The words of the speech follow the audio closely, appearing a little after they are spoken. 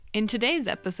In today's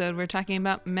episode, we're talking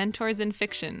about mentors in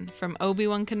fiction, from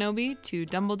Obi-Wan Kenobi to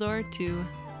Dumbledore to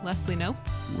Leslie Knope.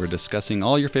 We're discussing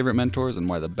all your favorite mentors and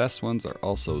why the best ones are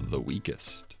also the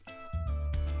weakest.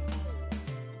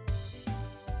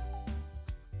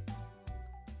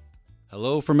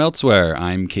 Hello from elsewhere.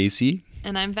 I'm Casey.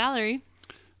 And I'm Valerie.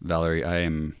 Valerie,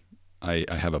 I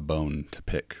have a bone to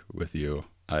pick with you.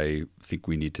 I think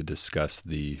we need to discuss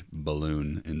the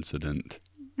balloon incident.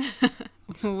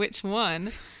 Which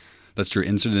one? That's true.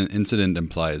 Incident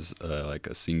implies like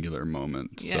a singular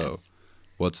moment. Yes. So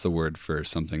what's the word for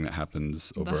something that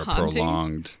happens over a haunting?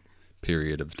 prolonged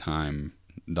period of time?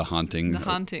 The haunting. The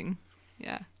haunting,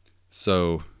 yeah.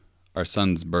 So our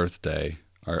son's birthday,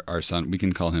 our son, we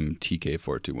can call him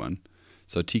TK421.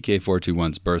 So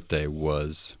TK421's birthday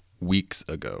was weeks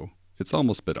ago. It's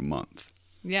almost been a month.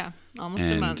 Yeah, almost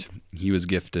and a month. He was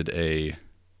gifted a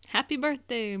Happy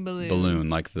birthday balloon. balloon,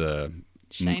 like the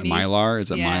Shiny. Mylar. Is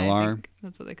it Yeah, Mylar? I think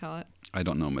that's what they call it. I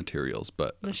don't know materials,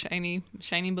 but The shiny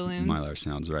balloons. Mylar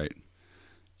sounds right.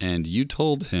 And you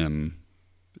told him,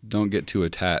 don't get too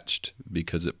attached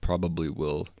because it probably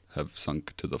will have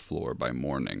sunk to the floor by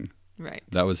morning. Right.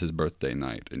 That was his birthday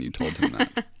night, and you told him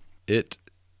that. It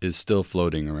is still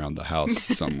floating around the house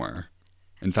somewhere.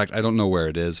 In fact, I don't know where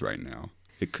it is right now.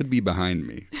 It could be behind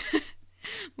me.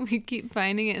 We keep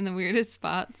finding it in the weirdest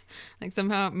spots. Like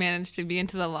somehow it managed to be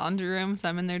into the laundry room. So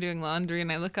I'm in there doing laundry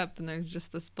and I look up and there's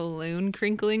just this balloon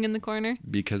crinkling in the corner.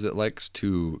 Because it likes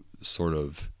to sort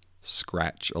of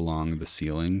scratch along the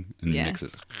ceiling and makes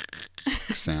it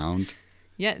sound.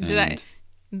 Yeah,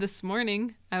 this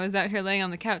morning I was out here laying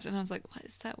on the couch and I was like, what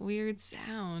is that weird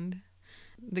sound?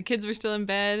 The kids were still in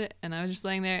bed and I was just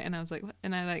laying there and I was like, what?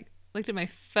 And I looked at my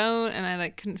phone and I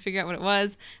couldn't figure out what it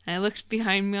was. And I looked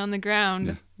behind me on the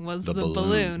ground was the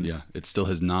balloon. Yeah, it still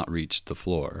has not reached the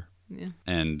floor. Yeah.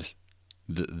 And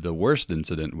the worst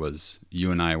incident was you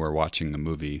and I were watching a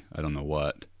movie, I don't know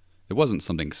what. It wasn't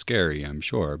something scary, I'm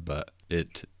sure, but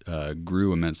it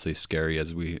grew immensely scary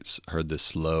as we heard this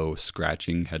slow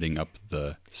scratching heading up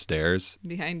the stairs.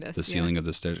 Behind us. The ceiling of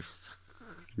the stairs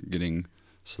getting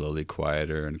slowly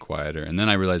quieter and quieter. And then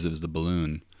I realized it was the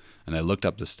balloon. And I looked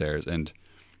up the stairs, and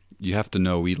you have to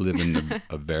know we live in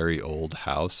a very old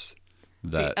house.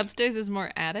 That the upstairs is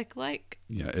more attic-like.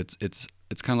 Yeah, it's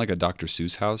kind of like a Dr.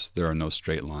 Seuss house. There are no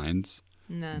straight lines.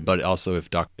 None. But also, if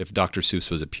Dr.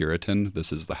 Seuss was a Puritan,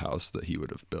 this is the house that he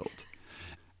would have built.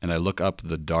 And I look up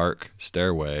the dark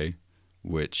stairway,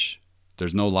 which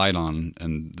there's no light on,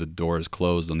 and the door is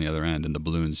closed on the other end, and the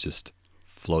balloon's just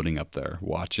floating up there,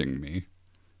 watching me.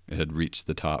 It had reached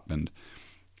the top, and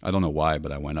I don't know why,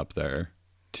 but I went up there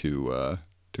to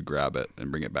grab it and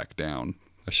bring it back down.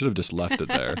 I should have just left it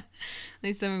there. At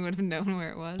least someone would have known where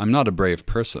it was. I'm not a brave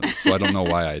person, so I don't know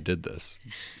why I did this.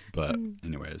 But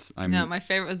anyways, No, my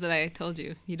favorite was that I told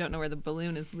you don't know where the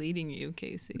balloon is leading you,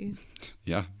 Casey.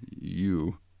 Yeah,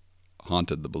 you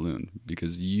haunted the balloon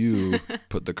because you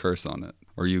put the curse on it,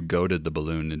 or you goaded the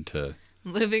balloon into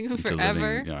living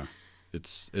forever. Living, yeah,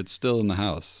 it's still in the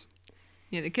house.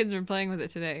 Yeah, the kids were playing with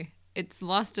it today. It's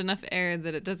lost enough air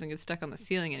that it doesn't get stuck on the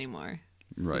ceiling anymore.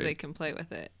 So Right. They can play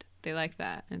with it. They like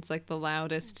that. It's like the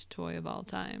loudest toy of all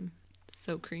time. It's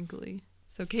so crinkly.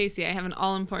 So Casey, I have an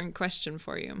all-important question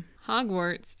for you.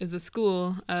 Hogwarts is a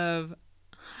school of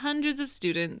hundreds of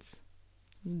students,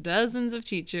 dozens of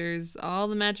teachers, all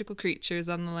the magical creatures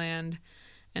on the land,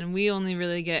 and we only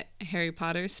really get Harry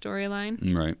Potter's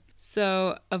storyline. Right.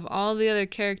 So of all the other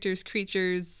characters,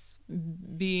 creatures,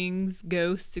 beings,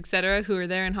 ghosts, etc., who are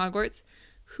there in Hogwarts,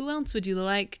 who else would you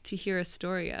like to hear a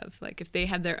story of? Like if they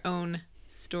had their own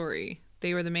story,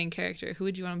 they were the main character, who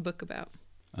would you want a book about?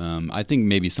 I think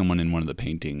maybe someone in one of the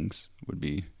paintings would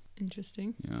be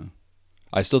Interesting. Yeah.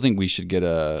 I still think we should get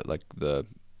the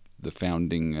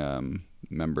founding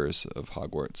members of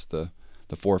Hogwarts,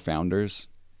 the 4 founders.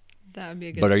 That would be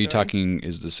a good But are you story. talking,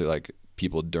 is this like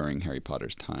people during Harry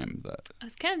Potter's time? I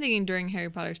was kind of thinking during Harry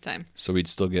Potter's time. So we'd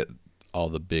still get all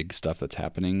the big stuff that's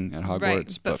happening at Hogwarts,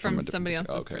 Right, but from from a different somebody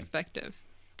else's okay. perspective.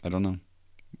 I don't know.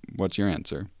 What's your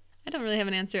answer? I don't really have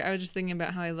an answer. I was just thinking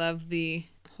about how I love the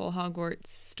whole Hogwarts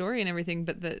story and everything,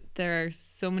 but that there are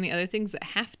so many other things that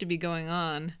have to be going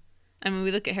on. I mean,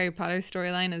 we look at Harry Potter's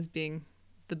storyline as being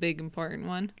the big important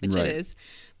one, which Right. it is,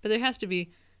 but there has to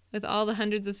be, with all the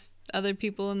hundreds of other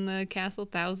people in the castle,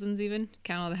 thousands even,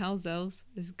 count all the house elves,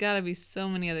 there's got to be so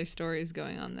many other stories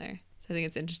going on there. So I think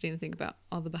it's interesting to think about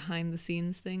all the behind the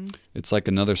scenes things. It's like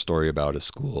another story about a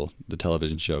school, the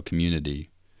television show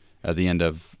Community. At the end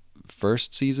of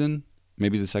first season,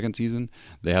 maybe the second season,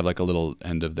 they have like a little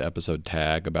end of the episode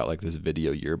tag about like this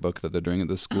video yearbook that they're doing at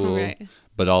the school. Oh, right.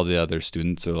 But all the other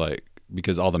students are like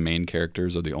because all the main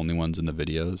characters are the only ones in the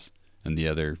videos, and the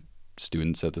other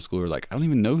students at the school are like, I don't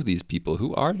even know these people.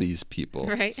 Who are these people?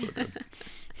 Right. So good.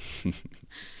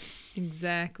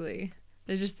 Exactly.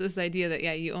 There's just this idea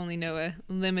that you only know a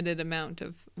limited amount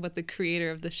of what the creator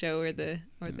of the show or the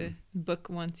book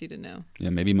wants you to know. Yeah,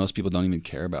 maybe most people don't even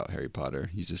care about Harry Potter.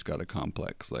 He's just got a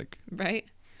complex, like. Right?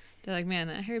 They're like, man,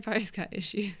 that Harry Potter's got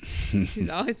issues. He's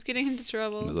always getting into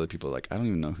trouble. And those other people are like, I don't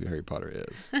even know who Harry Potter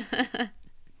is.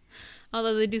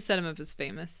 Although they do set him up as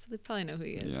famous. They probably know who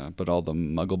he is. Yeah, but all the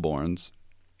Muggle-borns,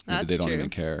 maybe they don't even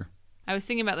care. I was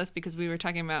thinking about this because we're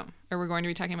going to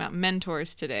be talking about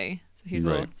mentors today. So here's a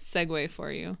little segue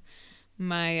for you.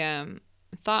 My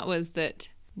thought was that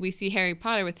we see Harry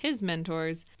Potter with his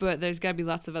mentors, but there's got to be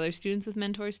lots of other students with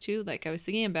mentors too. Like I was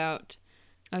thinking about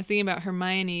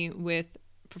Hermione with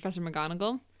Professor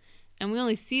McGonagall, and we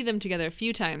only see them together a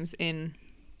few times in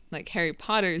like Harry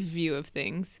Potter's view of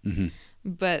things. Mm-hmm.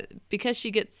 But because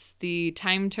she gets the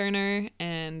time turner,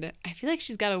 and I feel like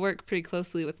she's got to work pretty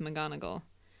closely with McGonagall.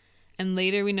 And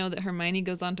later we know that Hermione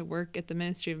goes on to work at the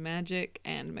Ministry of Magic,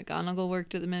 and McGonagall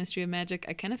worked at the Ministry of Magic.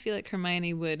 I kind of feel like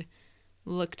Hermione would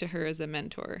look to her as a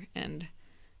mentor, and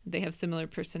they have similar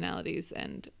personalities.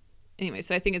 And anyway,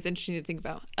 so I think it's interesting to think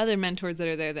about other mentors that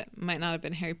are there that might not have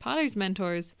been Harry Potter's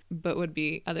mentors, but would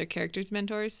be other characters'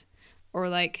 mentors. Or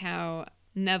like how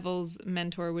Neville's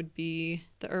mentor would be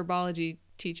the herbology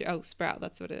teacher. Oh, Sprout.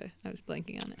 That's what I was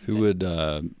blanking on it. Who would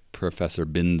Professor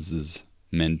Binns'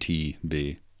 mentee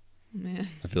be? Man,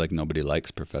 I feel like nobody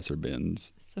likes Professor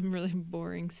Binns. some really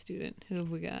boring student. Who have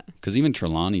we got? Because even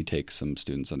Trelawney takes some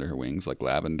students under her wings, like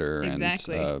Lavender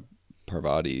Exactly. and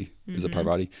Parvati. Is it Mhm.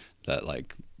 Parvati? That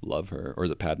like love her. Or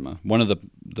is it Padma? One of the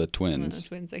One of twins. the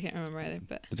twins. I can't remember either,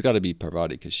 but It's got to be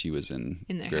Parvati because she was in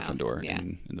In their Gryffindor house, yeah.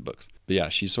 in the books. But yeah,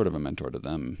 she's sort of a mentor to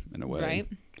them in a way. right.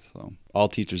 So all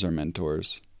teachers are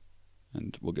mentors,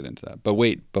 and we'll get into that. But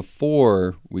wait,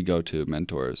 before we go to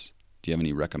mentors, do you have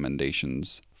any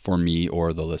recommendations for me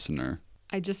or the listener?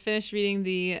 I just finished reading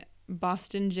the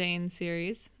Boston Jane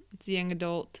series. It's a young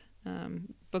adult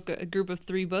book, a group of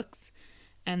 3 books,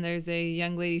 and there's a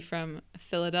young lady from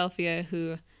Philadelphia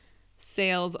who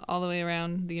sails all the way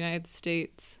around the United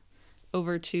States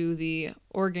over to the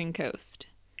Oregon coast.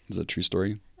 Is it a true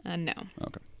story? No.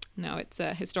 Okay. No, it's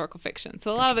a historical fiction.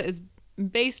 So a lot of it is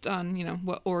based on,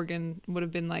 what Oregon would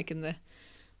have been like in the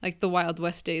Wild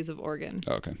West days of Oregon.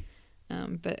 Oh, okay.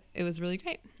 But it was really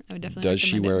great. I would definitely Does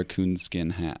she recommend wear it. a coonskin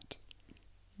hat?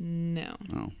 No.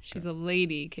 Oh, okay. She's a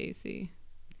lady, Casey.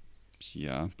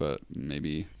 Yeah, but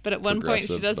maybe. But at one point, she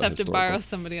Progressive, does but have to borrow historical.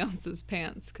 somebody else's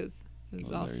pants because it was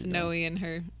Well, all there you go. snowy and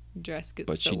her dress gets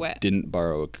But so she wet. didn't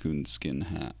borrow a coonskin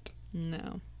hat.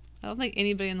 No. I don't think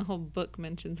anybody in the whole book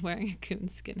mentions wearing a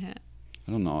coonskin hat.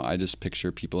 I don't know. I just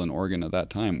picture people in Oregon at that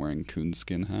time wearing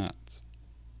coonskin hats.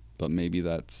 But maybe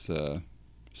that's a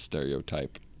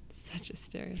stereotype. Such a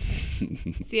stereotype.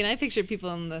 See, and I picture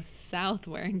people in the South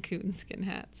wearing coonskin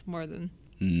hats more than...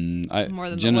 More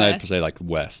than the generally I'd West. say like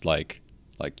West, like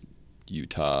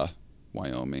Utah,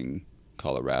 Wyoming,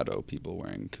 Colorado, people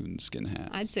wearing coonskin hats.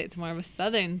 I'd say it's more of a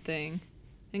Southern thing.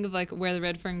 Think of like Where the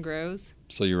Red Fern Grows.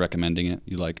 So you're recommending it?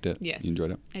 You liked it? Yes. You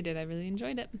enjoyed it? I did. I really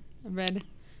enjoyed it.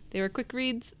 They were quick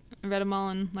reads. I read them all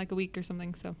in like a week or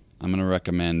something. So I'm going to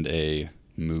recommend a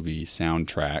movie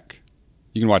soundtrack.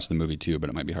 You can watch the movie too, but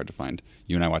it might be hard to find.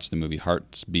 You and I watched the movie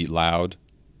Hearts Beat Loud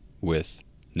with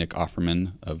Nick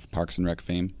Offerman of Parks and Rec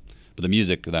fame. But the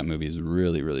music of that movie is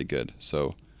really, really good.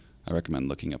 So I recommend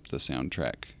looking up the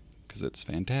soundtrack because it's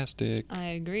fantastic. I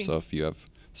agree. So if you have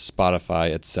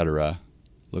Spotify, etc.,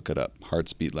 look it up.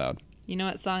 Hearts Beat Loud. You know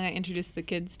what song I introduced the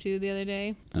kids to the other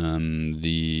day?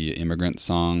 The Immigrant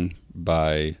Song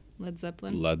by Led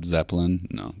Zeppelin? Led Zeppelin.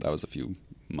 No, that was a few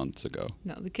months ago.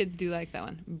 No, the kids do like that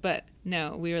one. But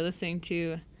no, we were listening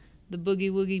to the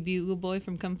Boogie Woogie Bugle Boy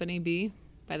from Company B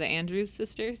by the Andrews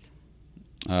Sisters.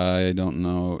 I don't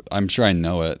know. I'm sure I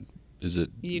know it. Is it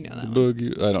You know that one.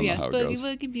 Boogie? I don't know how it Boogie goes.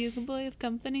 Woogie Bugle Boy of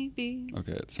Company B.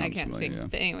 Okay, it I sounds can't familiar. sing. Yeah.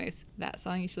 But anyways, that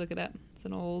song, you should look it up. It's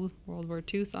an old World War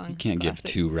II song. You can't give Classic.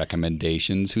 2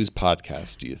 recommendations. Whose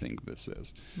podcast do you think this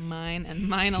is? Mine and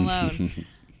mine alone.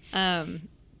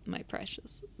 My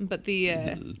precious. But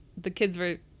the kids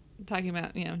were talking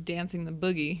about, dancing the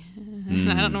boogie.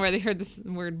 I don't know where they heard this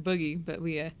word boogie, but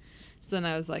so then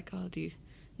I was like, oh, do you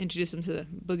introduce them to the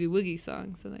Boogie Woogie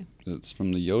song? So they, It's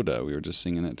from the Yoda. We were just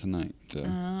singing it tonight.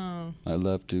 oh, I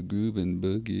love to groove and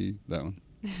boogie. That one.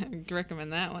 I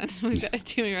recommend that one. We've got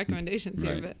too many recommendations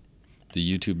here, Right. but The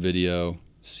YouTube video,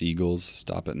 Seagulls,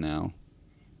 Stop It Now.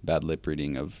 Bad lip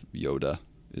reading of Yoda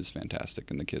is fantastic,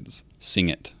 and the kids sing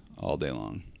it all day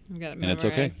long. we've got it And memorized.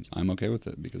 it's okay. I'm okay with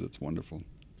it because it's wonderful.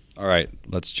 All right,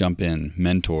 let's jump in.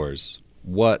 Mentors.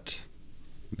 What,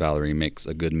 Valerie, makes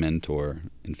a good mentor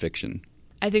in fiction?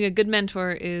 I think a good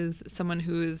mentor is someone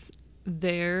who is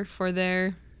there for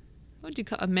their, what do you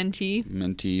call a mentee?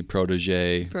 Mentee,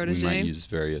 protege. Protege. We might use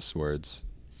various words.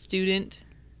 Student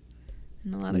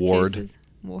in a lot of Ward. cases.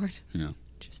 Ward. Yeah.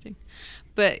 Interesting.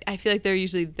 But I feel like they're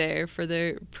usually there for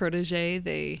their protege.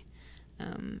 They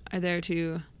are there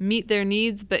to meet their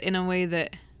needs, but in a way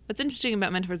that, what's interesting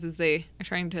about mentors is they are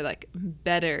trying to like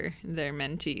better their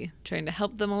mentee, trying to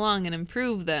help them along and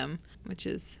improve them, which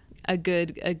is a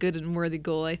good and worthy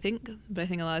goal, I think. But I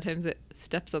think a lot of times it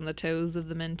steps on the toes of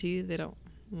the mentee. They don't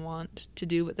want to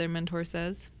do what their mentor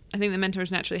says. I think the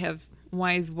mentors naturally have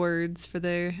wise words for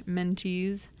their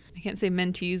mentees. I can't say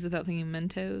mentees without thinking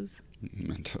Mentos.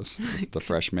 Mentos. The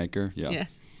fresh maker. Yeah.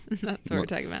 Yes, that's what we're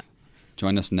talking about.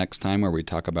 Join us next time where we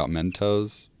talk about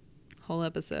Mentos. Whole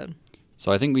episode.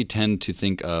 So I think we tend to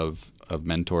think of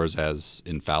mentors as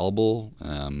infallible,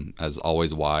 as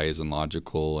always wise and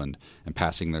logical, and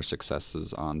passing their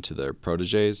successes on to their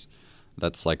proteges.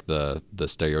 That's like the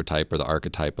stereotype or the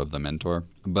archetype of the mentor.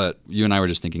 But you and I were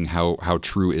just thinking, how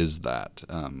true is that?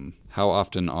 How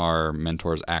often are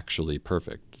mentors actually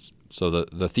perfect? So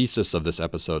the thesis of this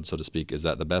episode, so to speak, is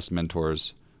that the best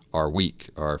mentors are weak,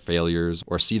 are failures,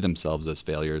 or see themselves as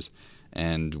failures.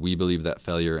 And we believe that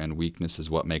failure and weakness is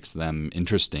what makes them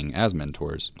interesting as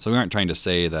mentors. So we aren't trying to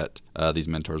say that these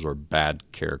mentors are bad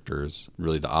characters.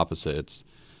 Really the opposite.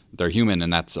 They're human,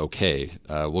 and that's okay.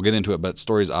 We'll get into it, but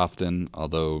stories often,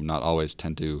 although not always,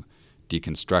 tend to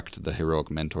deconstruct the heroic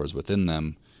mentors within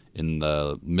them in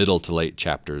the middle to late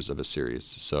chapters of a series.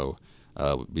 So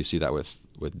we see that with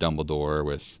Dumbledore,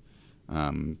 with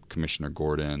Commissioner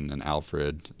Gordon and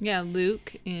Alfred. Yeah,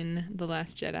 Luke in The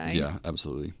Last Jedi. Yeah,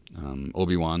 absolutely.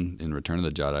 Obi-Wan in Return of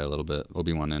the Jedi a little bit.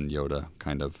 Obi-Wan and Yoda,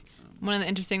 kind of. One of the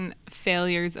interesting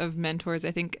failures of mentors,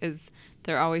 I think, is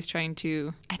they're always trying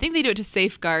to, I think they do it to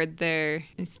safeguard their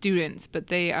students, but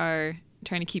they are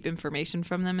trying to keep information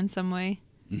from them in some way.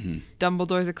 Mm-hmm.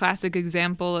 Dumbledore's a classic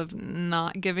example of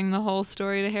not giving the whole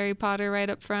story to Harry Potter right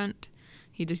up front.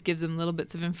 He just gives him little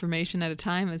bits of information at a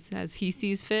time as he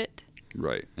sees fit.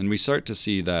 Right. And we start to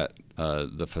see that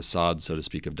the facade, so to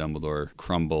speak, of Dumbledore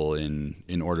crumble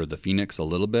in Order of the Phoenix a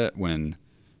little bit when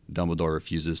Dumbledore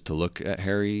refuses to look at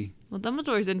Harry. Well,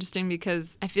 Dumbledore is interesting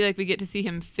because I feel like we get to see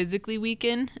him physically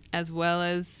weaken as well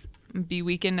as be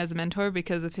weakened as a mentor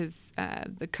because of his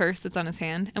the curse that's on his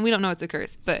hand. And we don't know it's a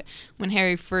curse, but when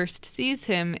Harry first sees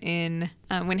him in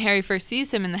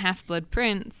The Half-Blood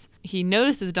Prince, he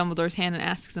notices Dumbledore's hand and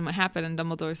asks him what happened, and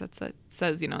Dumbledore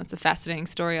says, it's a fascinating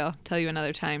story, I'll tell you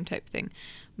another time type thing.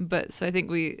 But so I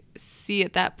think we see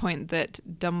at that point that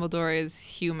Dumbledore is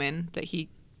human, that he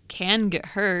can get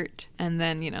hurt, and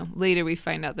then, later we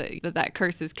find out that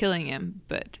curse is killing him.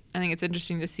 But I think it's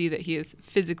interesting to see that he is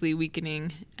physically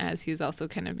weakening as he's also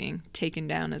kind of being taken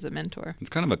down as a mentor. It's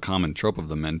kind of a common trope of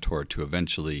the mentor to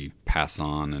eventually pass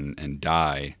on and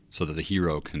die so that the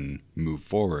hero can move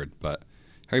forward. But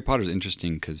Harry Potter's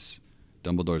interesting because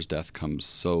Dumbledore's death comes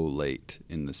so late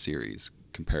in the series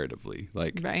comparatively.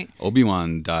 Right.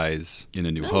 Obi-Wan dies in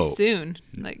A New Hope. Soon.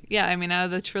 Out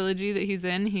of the trilogy that he's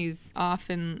in, he's off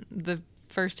in the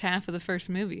first half of the first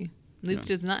movie. Luke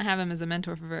does not have him as a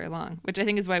mentor for very long, which I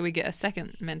think is why we get a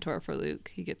second mentor for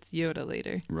Luke. He gets Yoda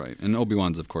later. Right. And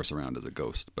Obi-Wan's, of course, around as a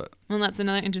ghost. But well, that's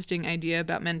another interesting idea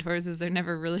about mentors is they're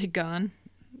never really gone.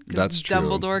 That's true.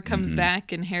 Dumbledore comes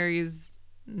back in Harry's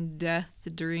death,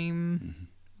 dream,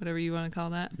 whatever you want to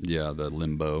call that. Yeah, the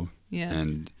limbo. Yes.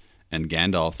 And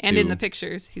Gandalf, and too. in the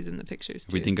pictures. He's in the pictures, too.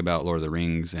 If we think about Lord of the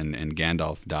Rings, and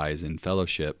Gandalf dies in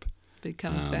Fellowship. But he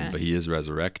comes back. But he is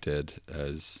resurrected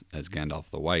as Gandalf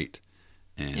the White.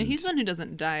 And he's one who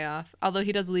doesn't die off, although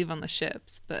he does leave on the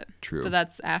ships. But true. But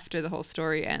that's after the whole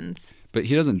story ends. But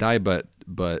he doesn't die, but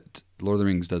Lord of the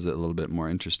Rings does it a little bit more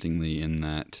interestingly in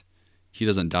that he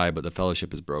doesn't die, but the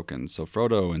Fellowship is broken. So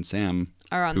Frodo and Sam,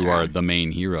 who are the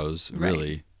main heroes, really,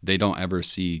 right. They don't ever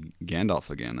see Gandalf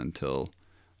again until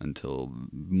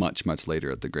much, much later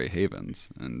at the Grey Havens.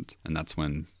 And that's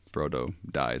when Frodo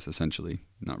dies, essentially.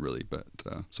 Not really, but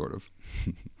sort of.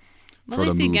 Well,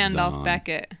 they see Gandalf back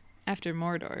after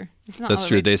Mordor. That's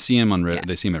true. They see him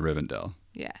They see him at Rivendell.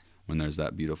 Yeah. When there's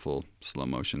that beautiful slow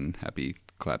motion, happy,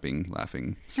 clapping,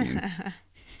 laughing scene.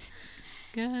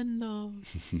 Gandalf.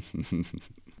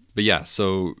 But yeah,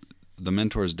 so the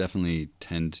mentors definitely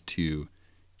tend to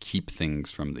keep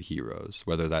things from the heroes,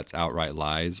 whether that's outright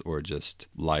lies or just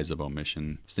lies of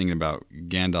omission. I was thinking about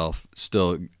Gandalf.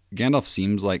 Gandalf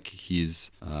seems like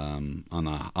he's on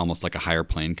almost like a higher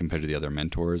plane compared to the other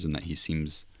mentors, and that he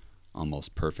seems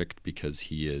almost perfect because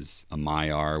he is a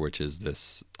Maiar, which is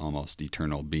this almost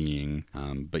eternal being.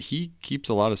 But he keeps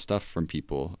a lot of stuff from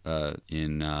people.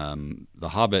 In The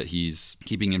Hobbit, he's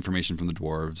keeping information from the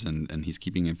dwarves, and he's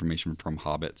keeping information from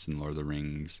hobbits in Lord of the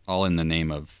Rings, all in the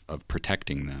name of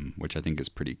protecting them, which I think is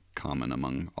pretty common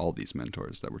among all these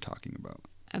mentors that we're talking about.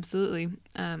 Absolutely.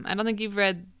 I don't think you've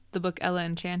read the book Ella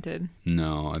Enchanted.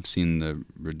 No, I've seen the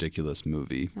ridiculous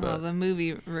movie. Well, the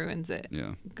movie ruins it.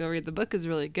 Yeah. Go read the book is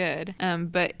really good.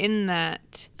 But in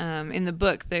that, in the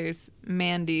book, there's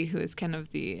Mandy, who is kind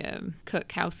of the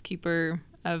cook housekeeper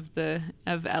of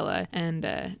Ella, and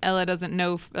Ella doesn't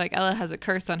know, like, Ella has a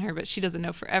curse on her, but she doesn't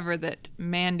know forever that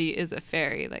Mandy is a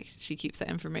fairy. Like, she keeps that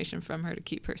information from her to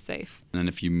keep her safe. And then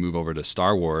if you move over to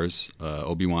Star Wars,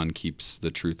 Obi-Wan keeps the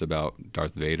truth about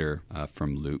Darth Vader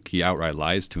from Luke. He outright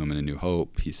lies to him in A New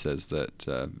Hope. He says that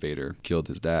Vader killed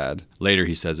his dad. Later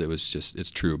he says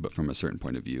it's true, but from a certain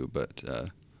point of view. But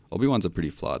Obi-Wan's a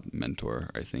pretty flawed mentor,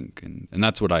 I think, and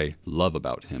that's what I love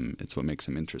about him. It's what makes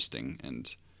him interesting.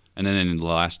 And then in The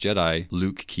Last Jedi,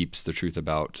 Luke keeps the truth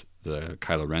about the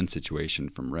Kylo Ren situation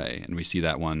from Rey. And we see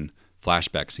that one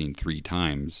flashback scene 3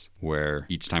 times, where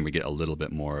each time we get a little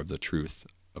bit more of the truth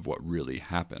of what really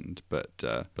happened. But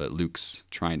Luke's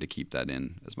trying to keep that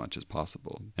in as much as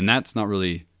possible. And that's not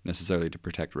really necessarily to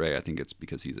protect Rey. I think it's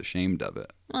because he's ashamed of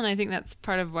it. Well, and I think that's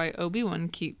part of why Obi-Wan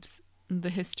keeps the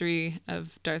history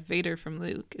of Darth Vader from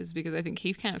Luke, is because I think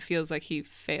he kind of feels like he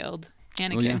failed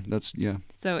Anakin. Oh yeah,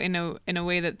 So in a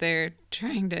way that they're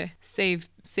trying to save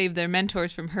their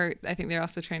mentors from hurt, I think they're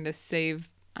also trying to save,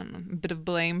 I don't know, a bit of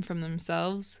blame from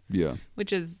themselves. Yeah.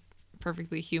 Which is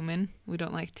perfectly human. We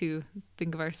don't like to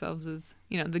think of ourselves as,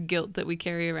 the guilt that we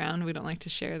carry around. We don't like to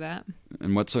share that.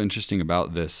 And what's so interesting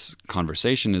about this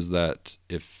conversation is that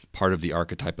if part of the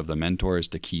archetype of the mentor is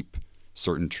to keep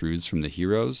certain truths from the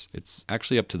heroes, it's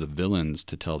actually up to the villains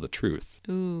to tell the truth.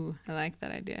 Ooh, I like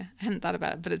that idea. I hadn't thought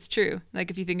about it, but it's true.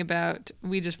 Like, if you think about,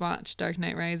 we just watched Dark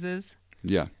Knight Rises.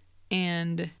 Yeah.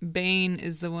 And Bane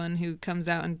is the one who comes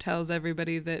out and tells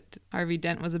everybody that Harvey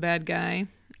Dent was a bad guy.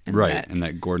 And right, and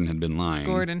that Gordon had been lying.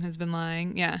 Gordon has been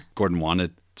lying, yeah. Gordon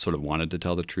wanted to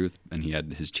tell the truth, and he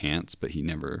had his chance, but he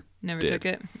never did. Took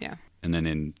it, yeah. And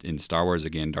then in Star Wars,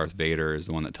 again, Darth Vader is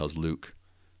the one that tells Luke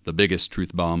the biggest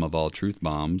truth bomb of all truth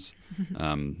bombs,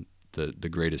 the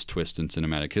greatest twist in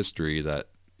cinematic history, that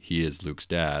he is Luke's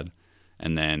dad.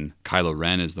 And then Kylo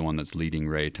Ren is the one that's leading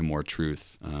Rey to more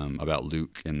truth about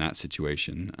Luke in that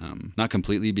situation. Not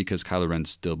completely, because Kylo Ren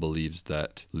still believes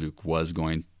that Luke was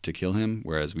going to kill him,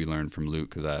 whereas we learned from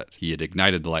Luke that he had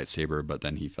ignited the lightsaber, but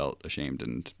then he felt ashamed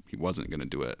and he wasn't going to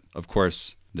do it. Of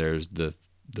course, there's the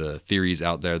theories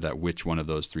out there that which one of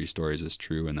those 3 stories is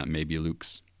true, and that maybe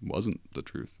Luke's wasn't the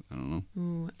truth. I don't know.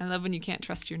 Ooh, I love when you can't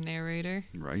trust your narrator.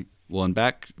 Right. Well, and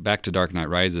back to Dark Knight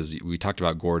Rises, we talked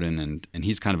about Gordon, and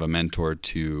he's kind of a mentor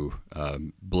to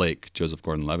Blake, Joseph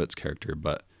Gordon-Levitt's character,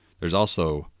 but there's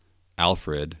also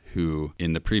Alfred, who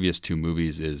in the previous 2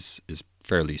 movies is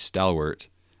fairly stalwart,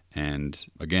 and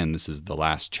again, this is the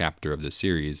last chapter of the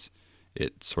series.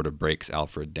 It sort of breaks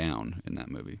Alfred down in that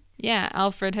movie. Yeah,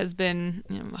 Alfred has been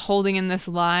holding in this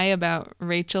lie about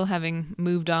Rachel having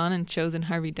moved on and chosen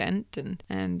Harvey Dent, and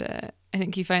I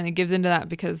think he finally gives into that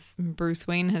because Bruce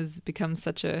Wayne has become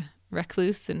such a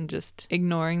recluse and just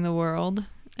ignoring the world.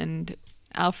 And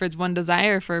Alfred's one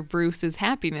desire for Bruce is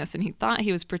happiness, and he thought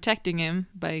he was protecting him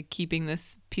by keeping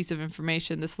this piece of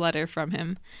information, this letter, from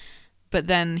him. But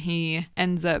then he's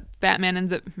not Batman at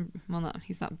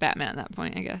that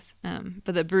point, I guess.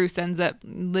 But that Bruce ends up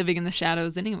living in the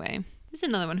shadows anyway. This is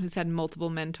another one who's had multiple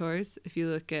mentors. If you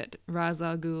look at Ra's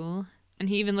al Ghul, and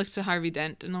he even looked to Harvey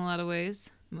Dent in a lot of ways,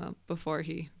 well, before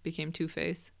he became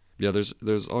Two-Face. Yeah,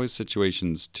 there's always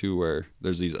situations too where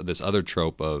there's this other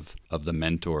trope of the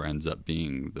mentor ends up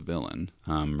being the villain.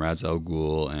 Ra's al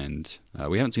Ghul, and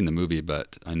we haven't seen the movie,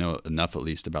 but I know enough at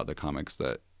least about the comics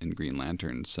that in Green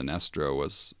Lantern, Sinestro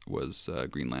was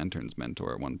Green Lantern's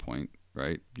mentor at one point,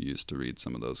 right? You used to read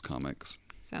some of those comics.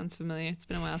 Sounds familiar. It's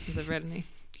been a while since I've read any.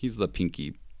 He's the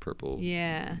pinky purple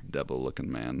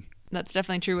devil-looking man. That's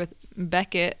definitely true with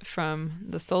Beckett from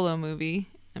the Solo movie.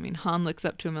 I mean, Han looks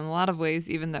up to him in a lot of ways,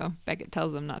 even though Beckett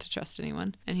tells him not to trust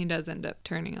anyone. And he does end up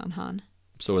turning on Han.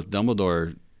 So with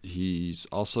Dumbledore, he's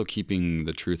also keeping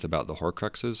the truth about the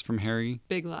Horcruxes from Harry.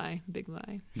 Big lie, big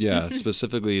lie. Yeah,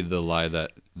 specifically the lie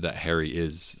that Harry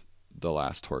is the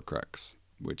last Horcrux,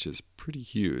 which is pretty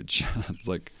huge. It's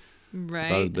like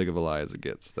about as big of a lie as it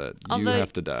gets, that you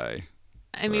have to die.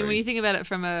 I mean, when you think about it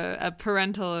from a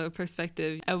parental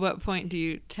perspective, at what point do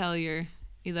you tell your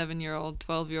 11-year-old,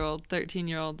 12-year-old,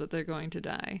 13-year-old that they're going to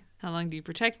die? How long do you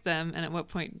protect them, and at what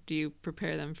point do you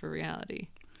prepare them for reality?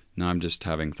 No, I'm just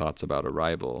having thoughts about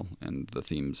Arrival and the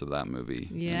themes of that movie.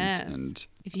 Yes. And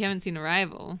if you haven't seen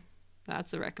Arrival,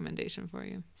 that's a recommendation for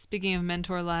you. Speaking of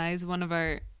mentor lies, one of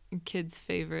our kids'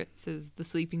 favorites is the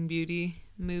Sleeping Beauty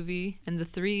movie and the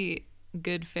Three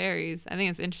Good Fairies. I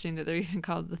think it's interesting that they're even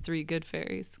called the Three Good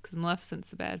Fairies because Maleficent's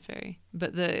the bad fairy.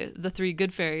 But the Three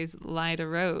Good Fairies lie to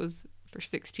Rose for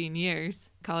 16 years.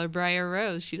 Call her Briar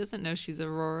Rose. She doesn't know she's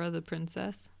Aurora, the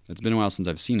princess. it's been a while since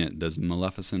I've seen it. Does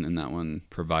Maleficent in that one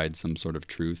provide some sort of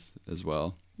truth as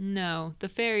well? No, the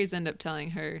fairies end up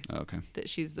telling her Oh, okay. that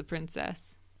she's the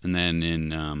princess. And then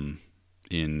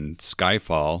in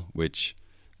Skyfall, which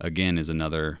again is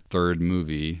another third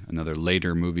movie, another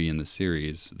later movie in the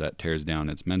series that tears down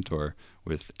its mentor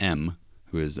with M,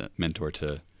 who is a mentor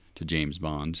to James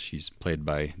Bond. She's played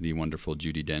by the wonderful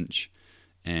Judi Dench.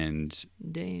 And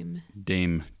Dame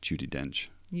Judi Dench.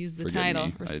 Use the Forgive title.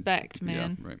 me. Respect,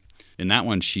 man. Yeah, right. In that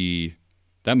one,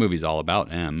 that movie's all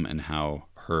about M and how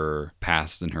her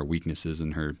past and her weaknesses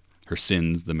and her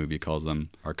sins, the movie calls them,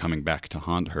 are coming back to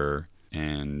haunt her.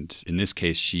 And in this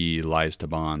case, she lies to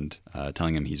Bond,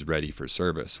 telling him he's ready for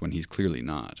service when he's clearly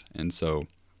not. And so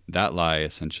that lie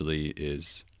essentially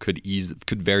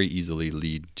could very easily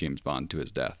lead James Bond to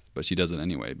his death. But she does it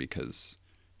anyway because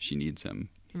she needs him.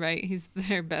 Right. He's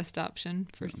their best option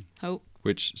for hope.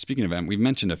 Which, speaking of M, we've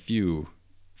mentioned a few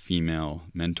female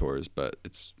mentors, but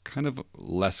it's kind of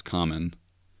less common.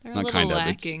 They're a little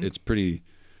lacking. It's pretty,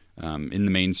 in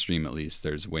the mainstream at least,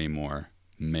 there's way more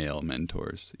male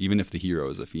mentors, even if the hero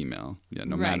is a female. Yeah,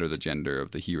 no matter the gender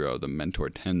of the hero, the mentor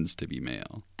tends to be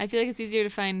male. I feel like it's easier to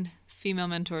find female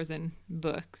mentors in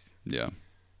books. Yeah.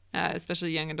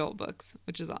 Especially young adult books,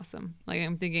 which is awesome. Like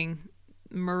I'm thinking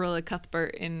Marilla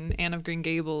Cuthbert in Anne of Green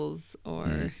Gables,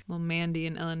 or Mandy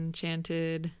in Ellen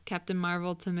Enchanted, Captain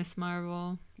Marvel to Miss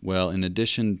Marvel. Well, in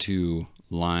addition to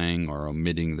lying or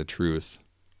omitting the truth,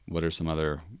 what are some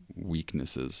other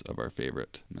weaknesses of our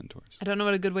favorite mentors? I don't know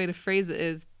what a good way to phrase it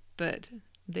is, but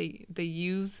they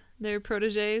use their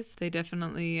proteges. They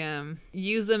definitely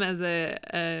use them as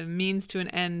a means to an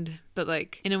end, but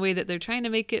like in a way that they're trying to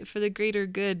make it for the greater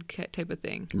good type of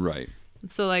thing. Right.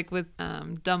 So like with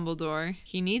Dumbledore,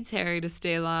 he needs Harry to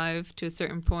stay alive to a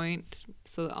certain point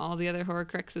so that all the other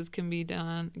Horcruxes can be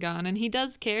gone. And he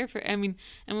does care for, and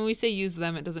when we say use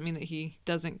them, it doesn't mean that he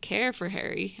doesn't care for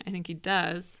Harry. I think he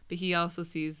does, but he also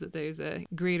sees that there's a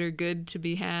greater good to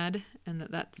be had and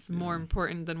that's more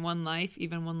important than one life,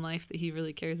 even one life that he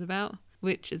really cares about,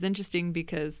 which is interesting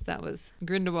because that was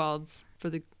Grindelwald's for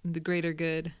the greater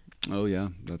good. Oh yeah,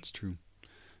 that's true.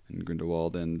 And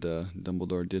Grindelwald and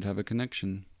Dumbledore did have a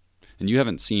connection. And you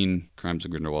haven't seen Crimes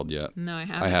of Grindelwald yet. No, I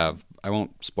haven't. I have. I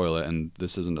won't spoil it, and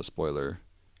this isn't a spoiler.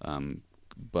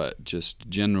 But just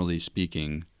generally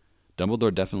speaking,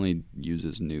 Dumbledore definitely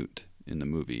uses Newt in the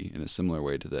movie in a similar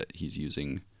way to that he's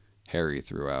using Harry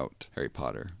throughout Harry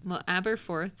Potter. Well,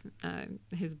 Aberforth,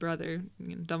 his brother,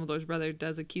 Dumbledore's brother,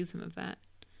 does accuse him of that.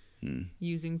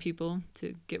 Using people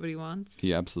to get what he wants.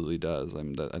 He absolutely does.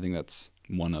 I think that's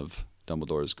one of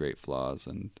Dumbledore's great flaws.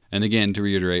 And again, to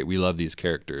reiterate, we love these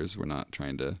characters. We're not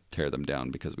trying to tear them down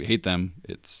because we hate them.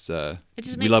 It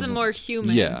just makes them more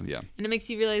human. Yeah. And it makes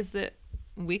you realize that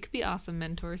we could be awesome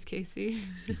mentors, Casey,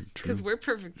 because we're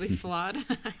perfectly flawed.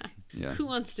 Yeah. Who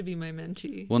wants to be my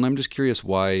mentee? Well, and I'm just curious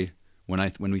why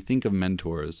when we think of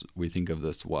mentors, we think of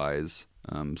this wise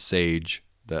sage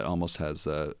that almost has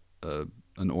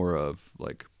an aura of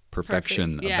like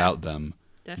perfection about them.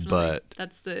 Definitely. But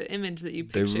that's the image that you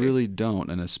picture. They really don't,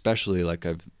 and especially like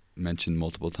I've mentioned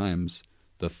multiple times,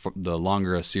 the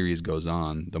longer a series goes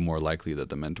on, the more likely that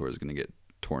the mentor is going to get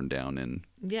torn down in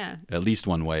at least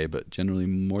one way, but generally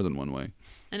more than one way.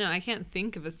 I know. I can't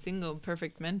think of a single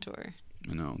perfect mentor.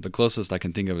 I know. The closest I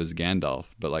can think of is Gandalf,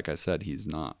 but like I said, he's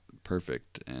not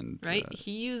perfect. And right?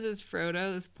 He uses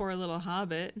Frodo, this poor little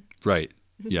hobbit. Right.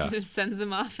 Yeah. Just sends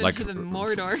him off into the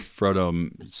Mordor. Frodo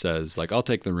says, like, I'll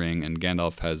take the ring, and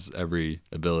Gandalf has every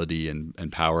ability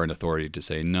and power and authority to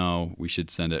say, no, we should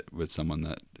send it with someone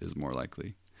that is more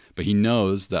likely. But he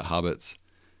knows that hobbits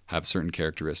have certain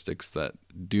characteristics that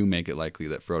do make it likely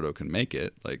that Frodo can make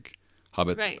it. Like,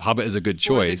 Hobbit is a good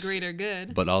choice. For the greater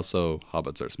good. But also,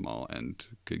 hobbits are small and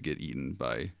could get eaten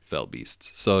by fell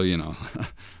beasts. So,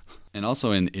 And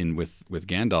also with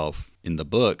Gandalf, in the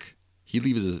book, He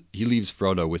leaves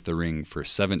Frodo with the ring for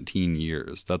 17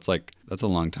 years. That's a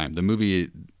long time. The movie,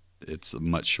 it's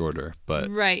much shorter, but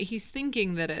right. He's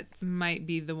thinking that it might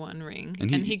be the one ring,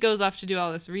 and he goes off to do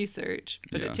all this research,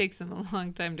 but it takes him a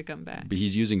long time to come back. But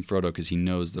he's using Frodo because he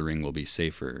knows the ring will be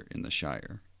safer in the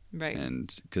Shire, right?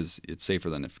 And because it's safer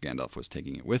than if Gandalf was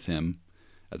taking it with him.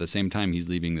 At the same time, he's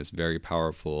leaving this very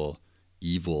powerful,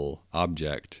 evil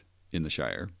object in the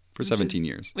Shire for Which 17 is-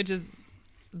 years. Which is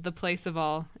the place of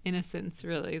all innocence,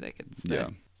 really. Like it's Yeah.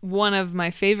 One of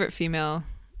my favorite female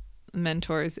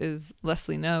mentors is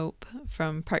Leslie Knope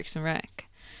from Parks and Rec.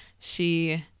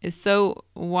 She is so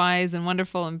wise and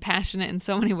wonderful and passionate in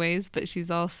so many ways, but she's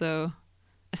also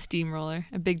a steamroller,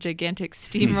 a big, gigantic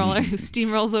steamroller who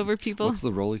steamrolls over people. What's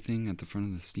the rolly thing at the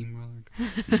front of the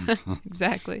steamroller?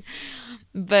 Exactly.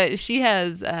 But she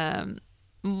has,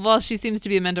 well, she seems to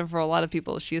be a mentor for a lot of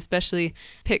people. She especially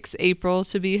picks April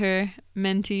to be her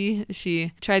mentee.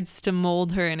 She tries to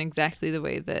mold her in exactly the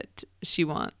way that she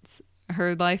wants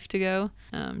her life to go.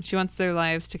 She wants their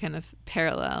lives to kind of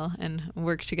parallel and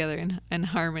work together in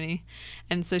harmony.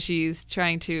 And so she's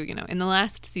trying to, in the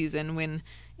last season when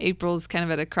April's kind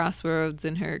of at a crossroads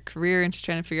in her career and she's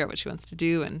trying to figure out what she wants to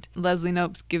do, and Leslie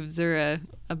Knope gives her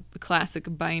a classic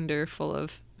binder full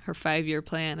of her 5-year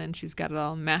plan, and she's got it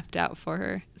all mapped out for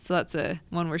her. So that's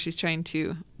one where she's trying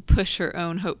to push her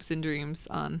own hopes and dreams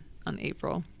on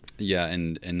April. Yeah,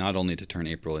 and not only to turn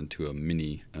April into a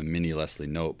mini Leslie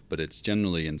Knope, but it's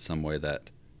generally in some way that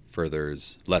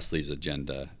furthers Leslie's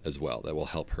agenda as well, that will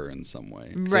help her in some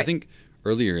way. 'Cause Right. I think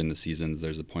earlier in the seasons,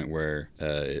 there's a point where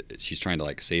she's trying to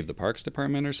like save the parks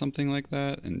department or something like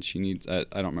that, and she needs, I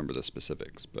don't remember the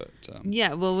specifics, but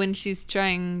Yeah, well, when she's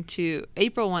trying to,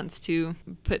 April wants to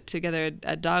put together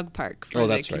a dog park for oh, the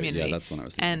that's right. community. Yeah, that's what I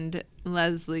was thinking. And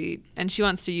Leslie, and she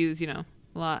wants to use,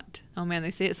 lot, oh man, they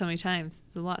say it so many times.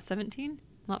 Is it lot 17?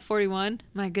 Lot 41?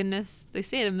 My goodness. They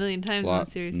say it a million times in the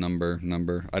Lot, series. number.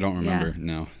 I don't remember. Yeah.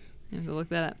 No. You have to look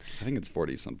that up. I think it's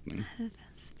 40 something. I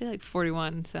feel like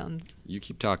 41 sounds. You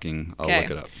keep talking. I'll Okay.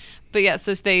 look it up. But yeah,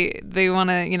 so they want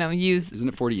to, use Isn't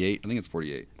it 48? I think it's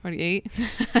 48. 48.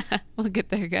 We'll get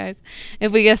there, guys.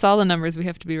 If we guess all the numbers, we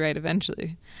have to be right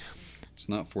eventually. It's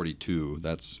not 42.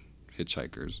 That's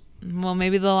Hitchhikers. Well,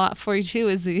 maybe the lot 42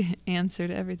 is the answer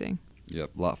to everything.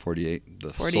 Yep, lot 48.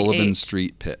 The 48. Sullivan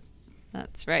Street Pit.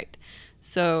 That's right.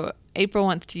 So April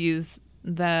wants to use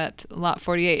that lot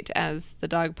 48 as the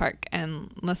dog park,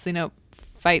 and Leslie Knope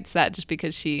fights that just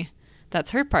because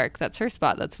that's her park, that's her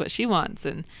spot, that's what she wants,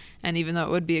 and even though it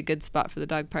would be a good spot for the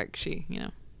dog park, she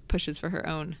pushes for her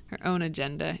own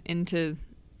agenda into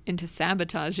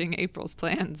sabotaging April's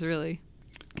plans, really,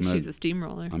 because she's a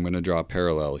steamroller. I'm going to draw a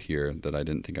parallel here that I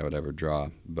didn't think I would ever draw,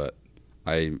 but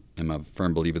I am a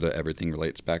firm believer that everything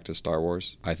relates back to Star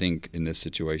Wars. I think in this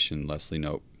situation, Leslie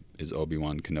Knope is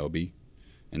Obi-Wan Kenobi,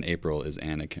 and April is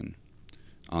Anakin.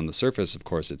 On the surface, of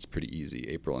course, it's pretty easy.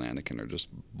 April and Anakin are just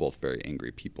both very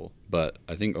angry people. But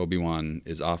I think Obi-Wan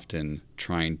is often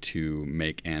trying to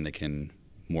make Anakin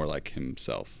more like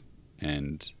himself.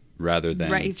 And rather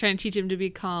than... Right, he's trying to teach him to be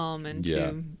calm and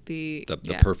to be...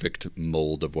 The perfect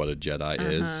mold of what a Jedi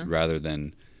is, rather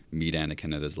than meet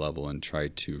Anakin at his level and try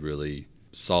to really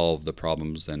solve the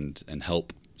problems and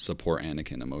help support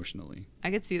Anakin emotionally.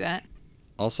 I could see that.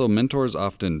 Also, mentors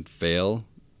often fail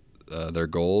their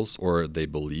goals, or they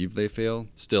believe they fail.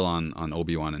 Still on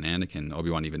Obi-Wan and Anakin,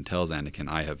 Obi-Wan even tells Anakin,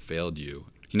 I have failed you.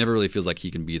 He never really feels like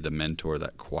he can be the mentor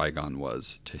that Qui-Gon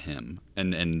was to him.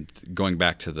 And going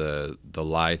back to the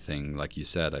lie thing, like you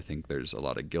said, I think there's a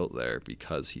lot of guilt there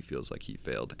because he feels like he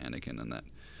failed Anakin,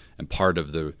 and part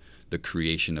of the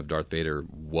creation of Darth Vader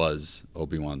was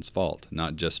Obi-Wan's fault,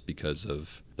 not just because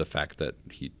of the fact that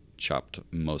he chopped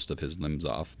most of his limbs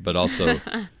off, but also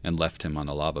and left him on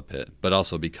a lava pit, but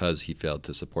also because he failed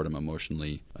to support him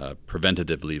emotionally,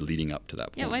 preventatively leading up to that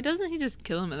point. Yeah, why doesn't he just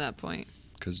kill him at that point?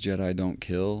 Because Jedi don't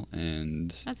kill,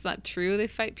 and That's not true. They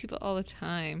fight people all the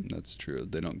time. that's true.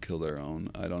 They don't kill their own.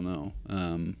 I don't know.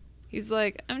 He's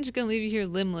like, I'm just going to leave you here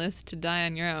limbless to die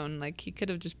on your own. Like, he could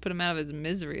have just put him out of his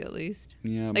misery at least.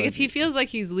 Yeah, Like, but if he feels like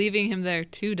he's leaving him there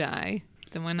to die,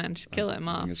 then why not just kill him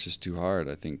I off? think it's just too hard.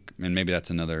 I think, and maybe that's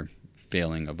another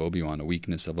failing of Obi-Wan, a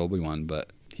weakness of Obi-Wan,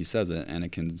 but he says it.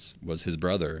 Anakin's was his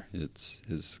brother. It's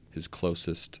his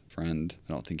closest friend.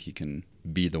 I don't think he can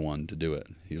be the one to do it.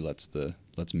 He lets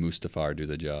Mustafar do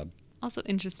the job. Also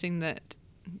interesting that,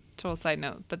 total side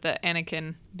note, but that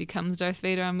Anakin becomes Darth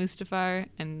Vader on Mustafar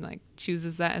and, like,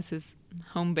 chooses that as his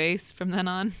home base from then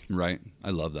on. Right.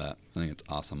 I love that. I think it's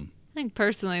awesome. I think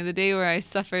personally, the day where I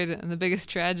suffered the biggest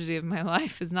tragedy of my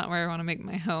life is not where I want to make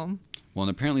my home. Well, and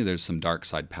apparently there's some dark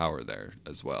side power there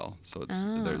as well. So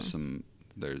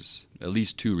there's at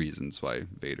least 2 reasons why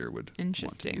Vader would want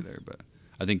to be there. But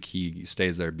I think he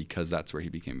stays there because that's where he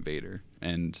became Vader.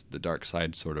 And the dark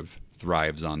side sort of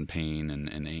thrives on pain and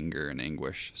anger and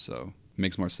anguish. So it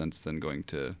makes more sense than going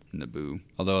to Naboo.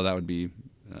 Although that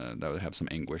would have some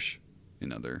anguish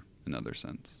in other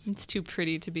sense. It's too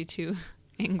pretty to be too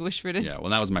anguish-ridden. Yeah, well,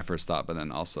 that was my first thought. But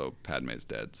then also Padme's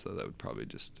dead, so that would probably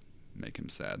just make him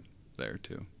sad there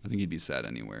too. I think he'd be sad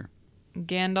anywhere.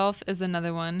 Gandalf is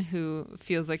another one who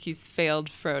feels like he's failed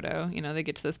Frodo. They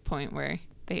get to this point where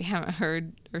they haven't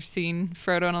heard or seen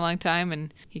Frodo in a long time,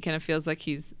 and he kind of feels like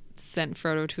he's sent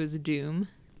Frodo to his doom.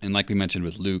 And like we mentioned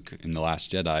with Luke in The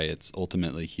Last Jedi, it's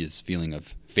ultimately his feeling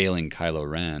of failing Kylo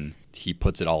Ren. He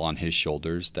puts it all on his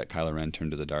shoulders that Kylo Ren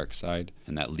turned to the dark side,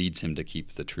 and that leads him to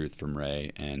keep the truth from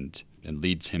Rey and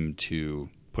leads him to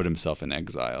put himself in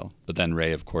exile. But then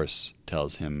Rey, of course,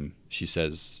 tells him, she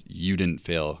says, "You didn't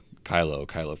fail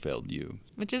Kylo failed you."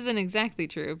 Which isn't exactly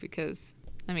true because,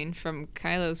 from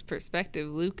Kylo's perspective,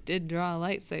 Luke did draw a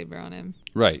lightsaber on him.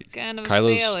 Right. Kind of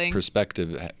Kylo's failing.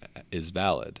 perspective is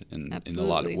valid in a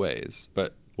lot of ways.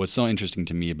 But what's so interesting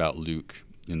to me about Luke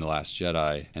in The Last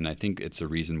Jedi, and I think it's a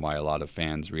reason why a lot of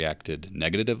fans reacted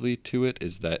negatively to it,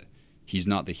 is that he's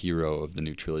not the hero of the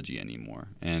new trilogy anymore.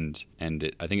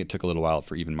 I think it took a little while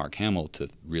for even Mark Hamill to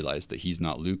realize that he's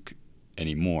not Luke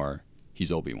anymore.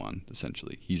 He's Obi-Wan,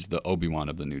 essentially. He's the Obi-Wan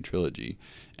of the new trilogy.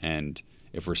 And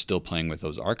if we're still playing with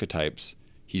those archetypes,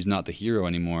 he's not the hero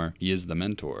anymore. He is the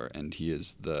mentor, and he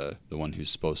is the one who's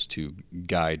supposed to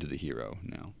guide the hero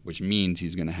now, which means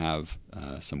he's going to have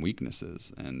some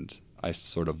weaknesses. And I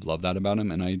sort of love that about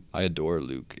him, and I adore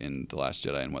Luke in The Last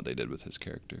Jedi and what they did with his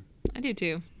character. I do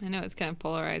too. I know it's kind of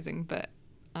polarizing, but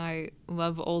I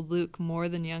love old Luke more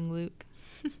than young Luke.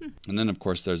 And then, of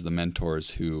course, there's the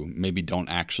mentors who maybe don't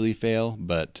actually fail,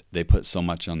 but they put so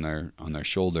much on their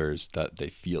shoulders that they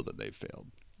feel that they've failed.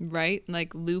 Right?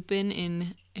 Like Lupin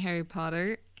in Harry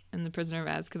Potter and the Prisoner of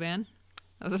Azkaban.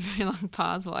 That was a very long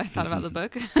pause while I thought about the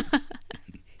book.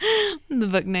 The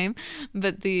book name.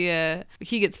 But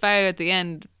he gets fired at the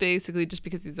end basically just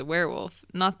because he's a werewolf.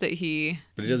 Not that he...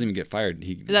 But he doesn't even get fired.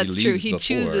 That's he true. leaves He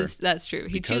chooses... That's true.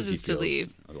 He because chooses to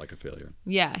leave. Like a failure.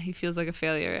 Yeah, he feels like a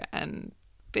failure. And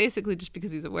basically just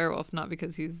because he's a werewolf, not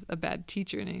because he's a bad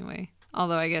teacher in any way.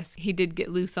 Although I guess he did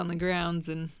get loose on the grounds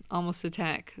and almost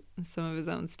attack some of his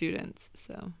own students.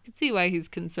 So I can see why he's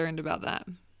concerned about that.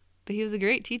 But he was a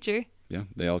great teacher. Yeah,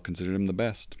 they all considered him the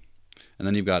best. And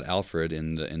then you've got Alfred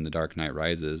in the Dark Knight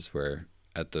Rises, where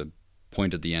at the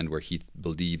point at the end where he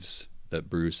believes that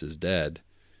Bruce is dead,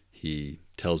 he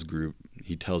tells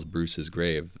Bruce's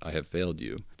grave, "I have failed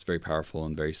you." It's very powerful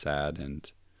and very sad. And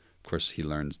of course he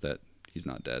learns that he's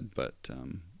not dead, but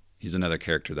he's another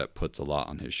character that puts a lot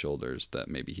on his shoulders that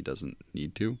maybe he doesn't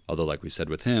need to. Although, like we said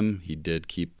with him, he did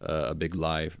keep a big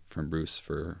lie from Bruce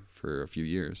for a few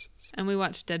years. And we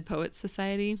watched Dead Poets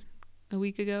Society a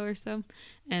week ago or so.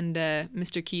 And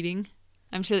Mr. Keating,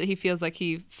 I'm sure that he feels like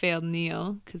he failed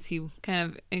Neil because he kind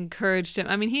of encouraged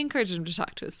him. He encouraged him to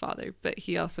talk to his father, but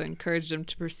he also encouraged him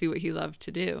to pursue what he loved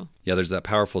to do. Yeah, there's that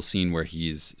powerful scene where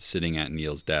he's sitting at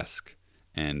Neil's desk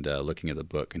and looking at the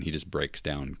book, and he just breaks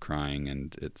down crying,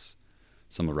 and it's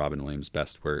some of Robin Williams'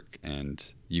 best work,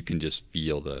 and you can just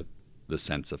feel the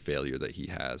sense of failure that he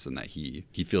has, and that he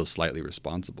feels slightly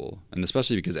responsible. And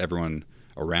especially because everyone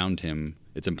around him,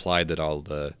 it's implied that all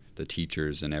the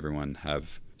teachers and everyone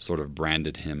have sort of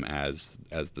branded him as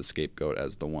the scapegoat,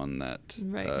 as the one that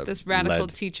this radical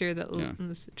led. teacher that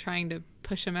was trying to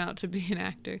push him out to be an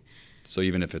actor. So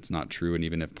even if it's not true, and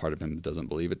even if part of him doesn't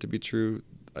believe it to be true,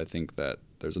 I think that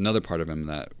there's another part of him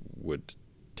that would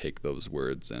take those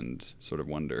words and sort of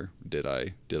wonder, did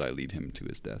I lead him to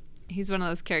his death? He's one of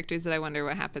those characters that I wonder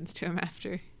what happens to him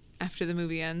after the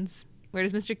movie ends. Where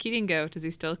does Mr. Keating go? Does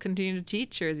he still continue to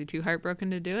teach, or is he too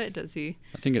heartbroken to do it? Does he?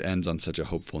 I think it ends on such a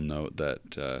hopeful note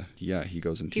that, he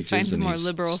goes and teaches, finds a and more he's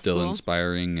liberal still school.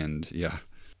 Inspiring, and yeah.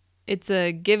 It's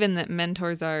a given that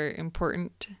mentors are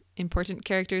important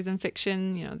characters in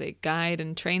fiction. They guide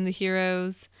and train the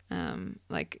heroes,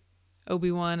 like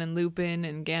Obi-Wan and Lupin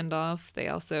and Gandalf. They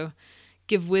also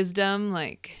give wisdom,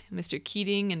 like Mr.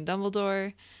 Keating and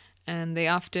Dumbledore. And they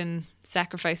often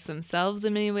sacrifice themselves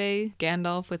in many ways.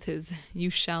 Gandalf with his "you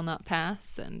shall not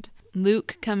pass," and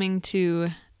Luke coming to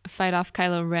fight off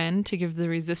Kylo Ren to give the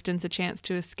Resistance a chance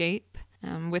to escape.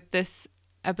 With this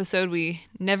episode, we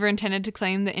never intended to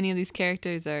claim that any of these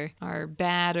characters are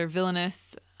bad or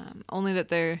villainous, only that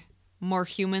they're more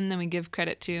human than we give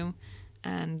credit to,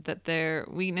 and that their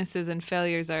weaknesses and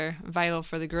failures are vital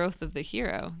for the growth of the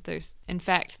hero. In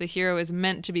fact, the hero is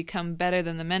meant to become better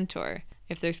than the mentor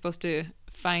if they're supposed to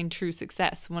find true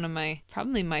success.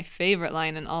 Probably my favorite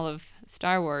line in all of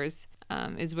Star Wars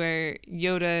is where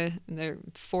Yoda, the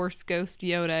Force ghost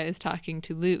Yoda, is talking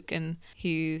to Luke, and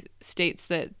he states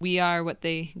that we are what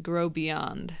they grow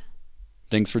beyond.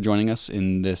 Thanks for joining us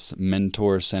in this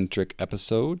mentor-centric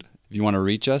episode. If you want to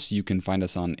reach us, you can find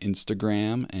us on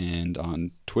Instagram and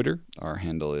on Twitter. Our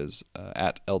handle is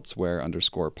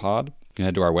 @elsewhere_pod. You can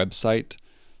head to our website,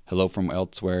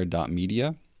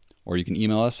 hellofromelsewhere.media, or you can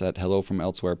email us at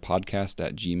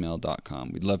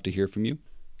hellofromelsewherepodcast@gmail.com. We'd love to hear from you.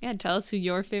 Yeah, tell us who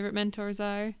your favorite mentors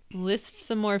are. List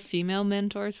some more female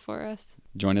mentors for us.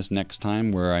 Join us next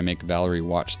time where I make Valerie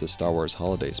watch the Star Wars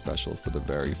Holiday Special for the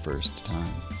very first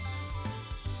time.